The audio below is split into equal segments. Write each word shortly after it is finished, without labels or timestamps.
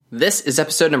This is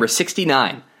episode number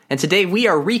 69, and today we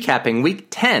are recapping week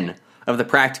 10 of the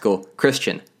Practical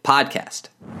Christian Podcast.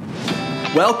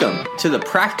 Welcome to the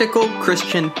Practical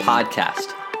Christian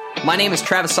Podcast. My name is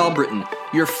Travis Albritton,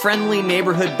 your friendly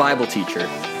neighborhood Bible teacher,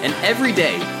 and every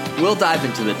day we'll dive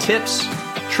into the tips,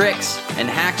 tricks, and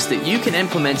hacks that you can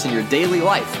implement in your daily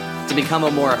life to become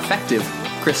a more effective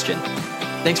Christian.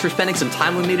 Thanks for spending some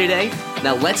time with me today.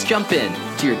 Now let's jump in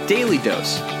to your daily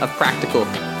dose of practical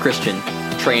Christian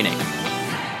training.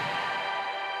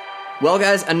 Well,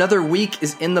 guys, another week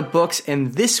is in the books,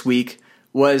 and this week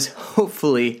was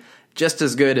hopefully just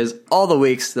as good as all the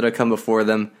weeks that have come before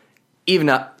them, if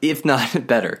not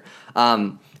better.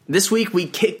 This week we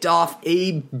kicked off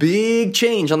a big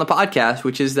change on the podcast,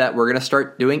 which is that we're going to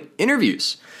start doing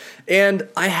interviews. And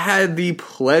I had the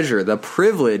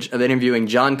privilege of interviewing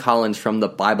John Collins from the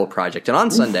Bible Project. And on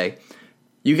Sunday,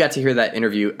 you got to hear that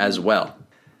interview as well.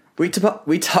 We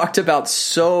talked about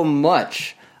so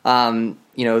much,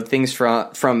 things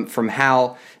from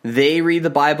how they read the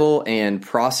Bible and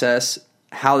process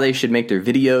how they should make their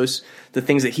videos, the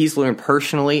things that he's learned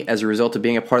personally as a result of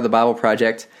being a part of the Bible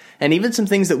Project, and even some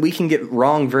things that we can get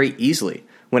wrong very easily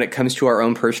when it comes to our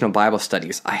own personal Bible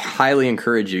studies. I highly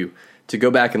encourage you to go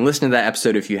back and listen to that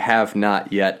episode if you have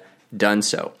not yet done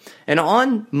so. And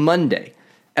on Monday,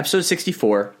 episode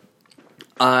 64,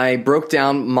 I broke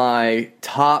down my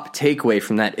top takeaway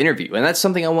from that interview. And that's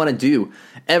something I want to do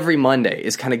every Monday,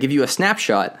 is kind of give you a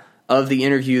snapshot of the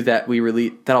interview that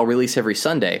I'll release every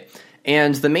Sunday.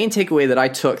 And the main takeaway that I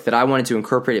took that I wanted to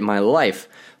incorporate in my life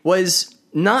was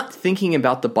not thinking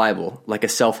about the Bible like a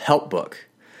self-help book,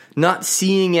 not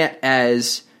seeing it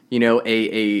as,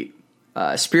 a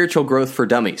spiritual growth for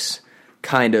dummies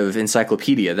kind of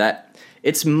encyclopedia. That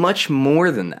it's much more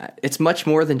than that. It's much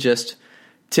more than just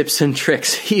tips and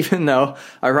tricks, even though,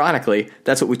 ironically,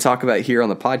 that's what we talk about here on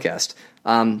the podcast.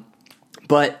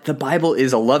 But the Bible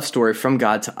is a love story from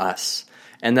God to us,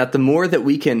 and that the more that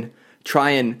we can try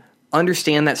and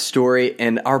understand that story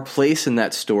and our place in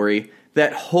that story,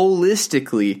 that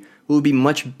holistically we'll be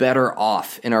much better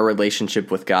off in our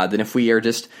relationship with God than if we are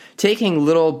just taking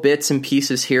little bits and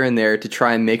pieces here and there to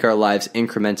try and make our lives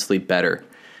incrementally better.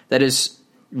 That is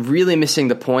really missing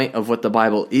the point of what the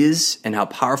Bible is and how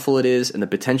powerful it is and the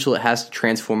potential it has to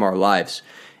transform our lives.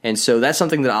 And so that's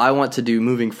something that I want to do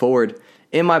moving forward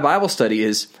in my Bible study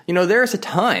is, there is a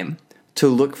time to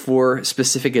look for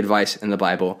specific advice in the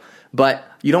Bible, but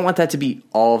you don't want that to be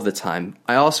all of the time.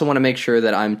 I also want to make sure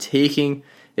that I'm taking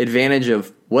advantage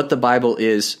of what the Bible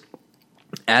is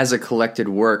as a collected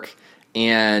work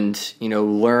and,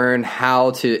 learn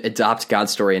how to adopt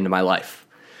God's story into my life.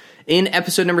 In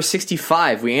episode number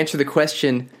 65, we answer the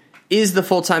question, is the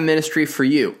full-time ministry for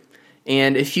you?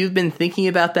 And if you've been thinking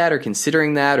about that or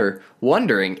considering that or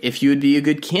wondering if you would be a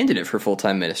good candidate for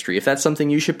full-time ministry, if that's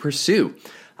something you should pursue,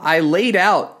 I laid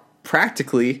out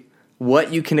practically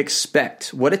what you can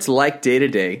expect, what it's like day to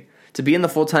day to be in the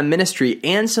full-time ministry,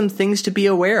 and some things to be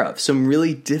aware of, some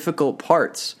really difficult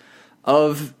parts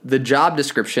of the job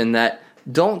description that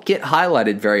don't get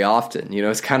highlighted very often.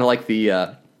 It's kind of like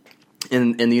the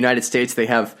in the United States, they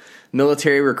have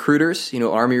military recruiters,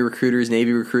 Army recruiters,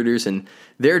 Navy recruiters, and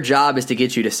their job is to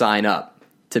get you to sign up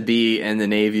to be in the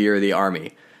Navy or the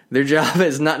Army. Their job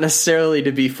is not necessarily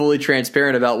to be fully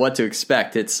transparent about what to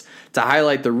expect. It's to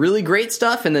highlight the really great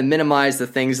stuff and then minimize the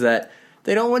things that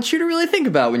they don't want you to really think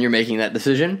about when you're making that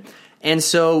decision. And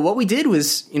so what we did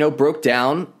was, broke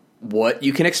down what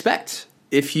you can expect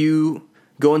if you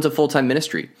go into full-time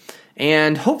ministry.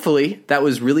 And hopefully that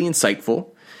was really insightful.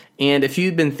 And if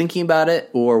you've been thinking about it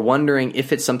or wondering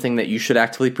if it's something that you should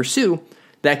actively pursue,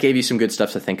 that gave you some good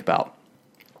stuff to think about.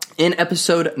 In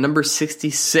episode number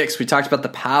 66, we talked about the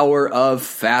power of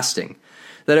fasting,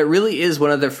 that it really is one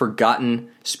of the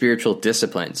forgotten spiritual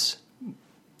disciplines,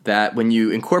 that when you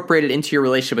incorporate it into your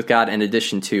relationship with God, in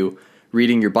addition to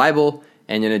reading your Bible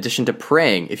and in addition to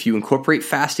praying, if you incorporate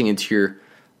fasting into your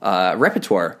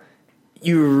repertoire,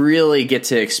 you really get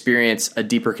to experience a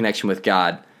deeper connection with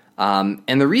God.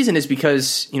 And the reason is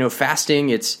because, fasting,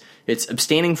 it's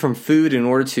abstaining from food in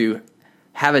order to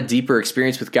have a deeper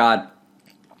experience with God.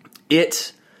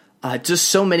 It just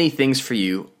so many things for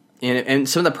you. And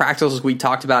some of the practicals we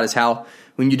talked about is how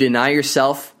when you deny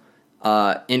yourself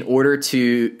in order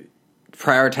to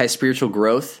prioritize spiritual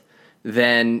growth,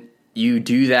 then you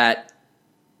do that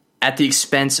at the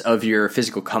expense of your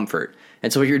physical comfort.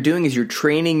 And so what you're doing is you're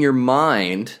training your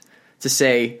mind to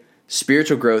say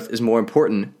spiritual growth is more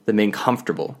important than being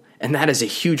comfortable. And that is a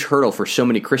huge hurdle for so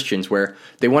many Christians where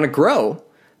they want to grow,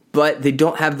 but they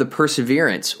don't have the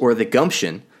perseverance or the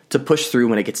gumption to push through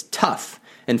when it gets tough.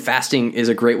 And fasting is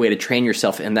a great way to train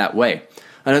yourself in that way.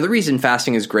 Another reason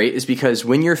fasting is great is because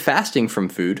when you're fasting from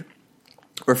food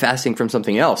or fasting from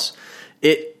something else,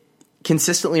 it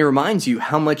consistently reminds you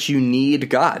how much you need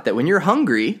God. That when you're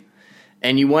hungry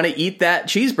and you want to eat that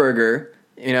cheeseburger,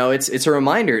 it's a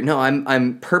reminder, no,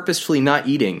 I'm purposefully not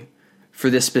eating for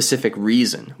this specific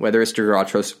reason, whether it's to draw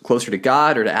closer to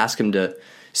God or to ask him to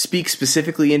speak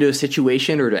specifically into a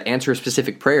situation or to answer a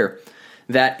specific prayer,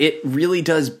 that it really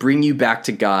does bring you back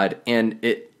to God, and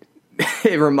it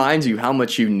reminds you how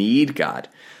much you need God.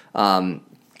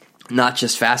 Not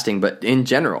just fasting, but in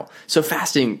general. So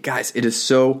fasting, guys, it is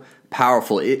so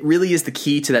powerful. It really is the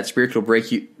key to that spiritual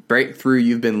breakthrough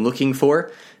you've been looking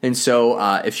for. And so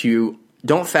if you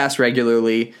don't fast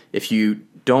regularly, if you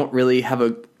don't really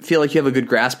feel like you have a good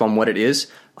grasp on what it is,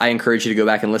 I encourage you to go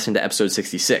back and listen to episode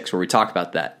 66, where we talk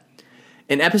about that.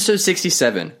 In episode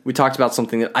 67, we talked about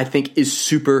something that I think is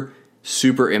super,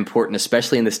 super important,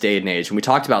 especially in this day and age. And we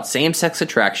talked about same-sex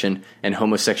attraction and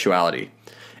homosexuality.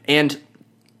 And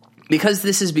because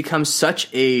this has become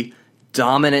such a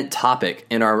dominant topic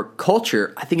in our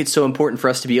culture, I think it's so important for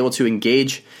us to be able to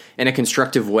engage in a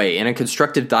constructive way, in a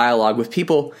constructive dialogue with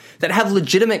people that have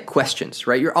legitimate questions,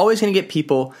 right? You're always going to get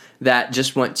people that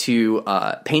just want to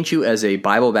paint you as a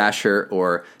Bible basher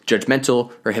or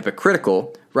judgmental or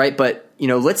hypocritical, right? But,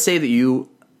 let's say that you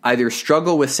either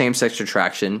struggle with same-sex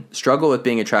attraction, struggle with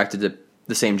being attracted to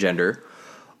the same gender,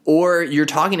 or you're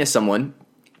talking to someone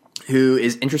who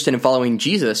is interested in following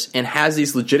Jesus and has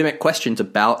these legitimate questions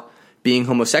about being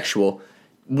homosexual.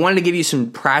 Wanted to give you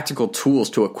some practical tools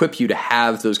to equip you to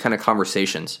have those kind of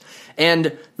conversations.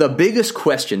 And the biggest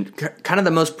question, kind of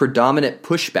the most predominant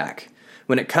pushback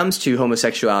when it comes to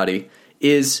homosexuality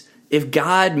is, if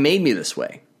God made me this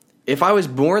way, if I was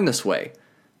born this way,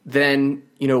 then,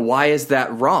 why is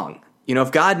that wrong?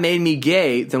 If God made me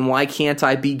gay, then why can't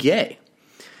I be gay?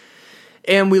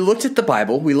 And we looked at the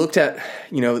Bible. We looked at,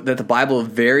 that the Bible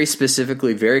very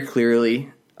specifically, very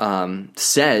clearly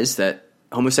says that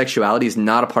homosexuality is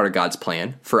not a part of God's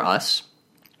plan for us.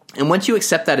 And once you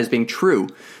accept that as being true,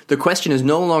 the question is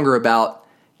no longer about,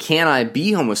 can I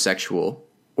be homosexual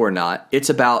or not? It's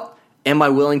about, am I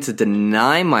willing to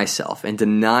deny myself and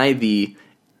deny the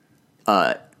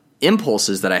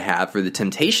impulses that I have or the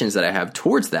temptations that I have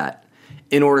towards that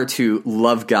in order to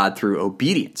love God through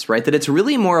obedience, right? That it's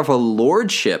really more of a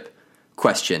lordship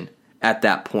question at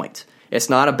that point. It's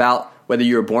not about whether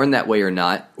you were born that way or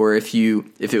not, or if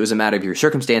it was a matter of your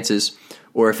circumstances,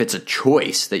 or if it's a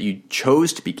choice that you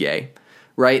chose to be gay,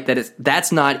 right?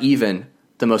 That's not even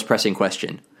the most pressing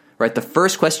question, right? The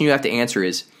first question you have to answer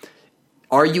is,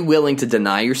 are you willing to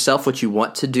deny yourself what you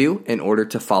want to do in order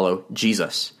to follow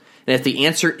Jesus? And if the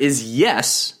answer is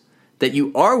yes, that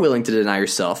you are willing to deny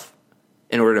yourself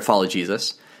in order to follow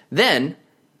Jesus, then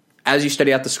as you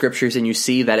study out the scriptures and you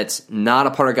see that it's not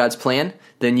a part of God's plan,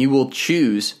 then you will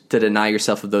choose to deny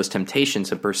yourself of those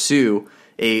temptations and pursue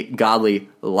a godly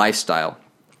lifestyle.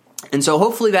 And so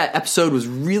hopefully that episode was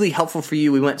really helpful for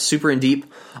you. We went super in deep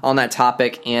on that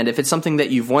topic. And if it's something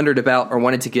that you've wondered about or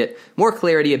wanted to get more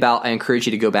clarity about, I encourage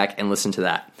you to go back and listen to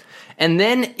that. And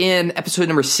then in episode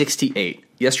number 68,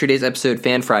 yesterday's episode,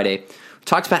 Fan Friday, we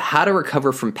talked about how to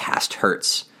recover from past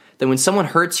hurts. That when someone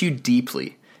hurts you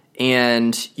deeply,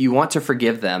 and you want to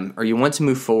forgive them, or you want to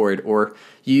move forward, or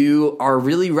you are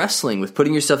really wrestling with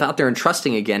putting yourself out there and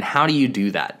trusting again, how do you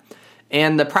do that?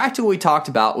 And the practical we talked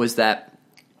about was that,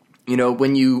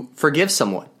 when you forgive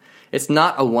someone, it's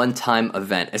not a one-time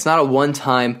event. It's not a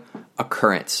one-time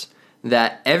occurrence.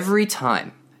 That every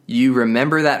time you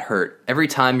remember that hurt, every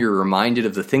time you're reminded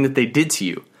of the thing that they did to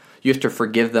you, you have to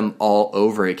forgive them all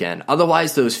over again.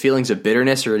 Otherwise, those feelings of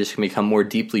bitterness are just going to become more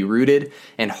deeply rooted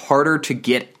and harder to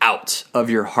get out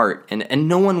of your heart. And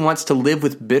no one wants to live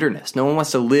with bitterness. No one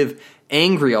wants to live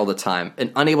angry all the time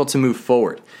and unable to move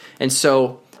forward. And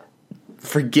so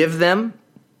forgive them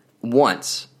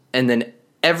once, and then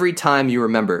every time you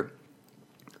remember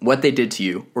what they did to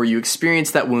you, or you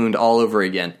experience that wound all over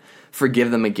again, forgive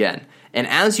them again. And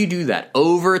as you do that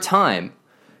over time,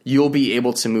 you'll be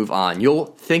able to move on. You'll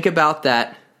think about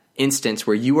that instance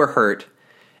where you were hurt,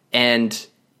 and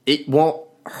it won't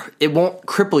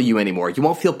cripple you anymore. You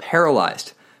won't feel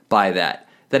paralyzed by that.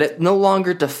 That it no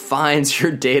longer defines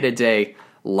your day-to-day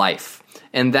life.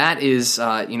 And that is,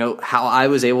 how I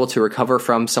was able to recover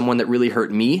from someone that really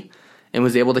hurt me and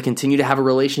was able to continue to have a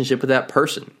relationship with that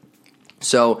person.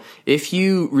 So if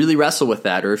you really wrestle with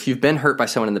that, or if you've been hurt by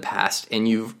someone in the past and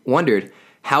you've wondered,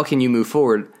 how can you move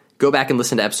forward? Go back and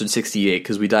listen to episode 68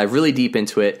 because we dive really deep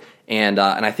into it, and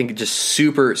I think it's just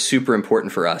super, super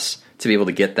important for us to be able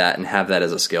to get that and have that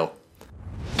as a skill.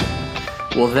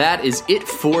 Well, that is it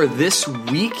for this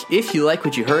week. If you like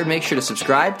what you heard, make sure to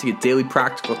subscribe to get daily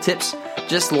practical tips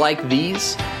just like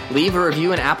these. Leave a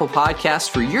review in Apple Podcasts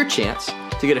for your chance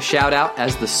to get a shout out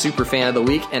as the super fan of the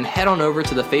week, and head on over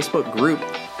to the Facebook group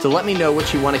to let me know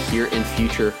what you want to hear in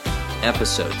future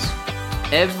episodes.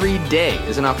 Every day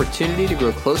is an opportunity to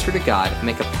grow closer to God and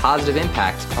make a positive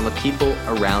impact on the people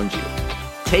around you.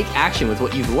 Take action with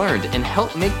what you've learned and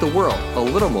help make the world a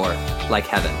little more like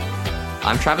heaven.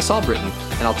 I'm Travis Albritton,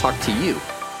 and I'll talk to you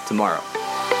tomorrow.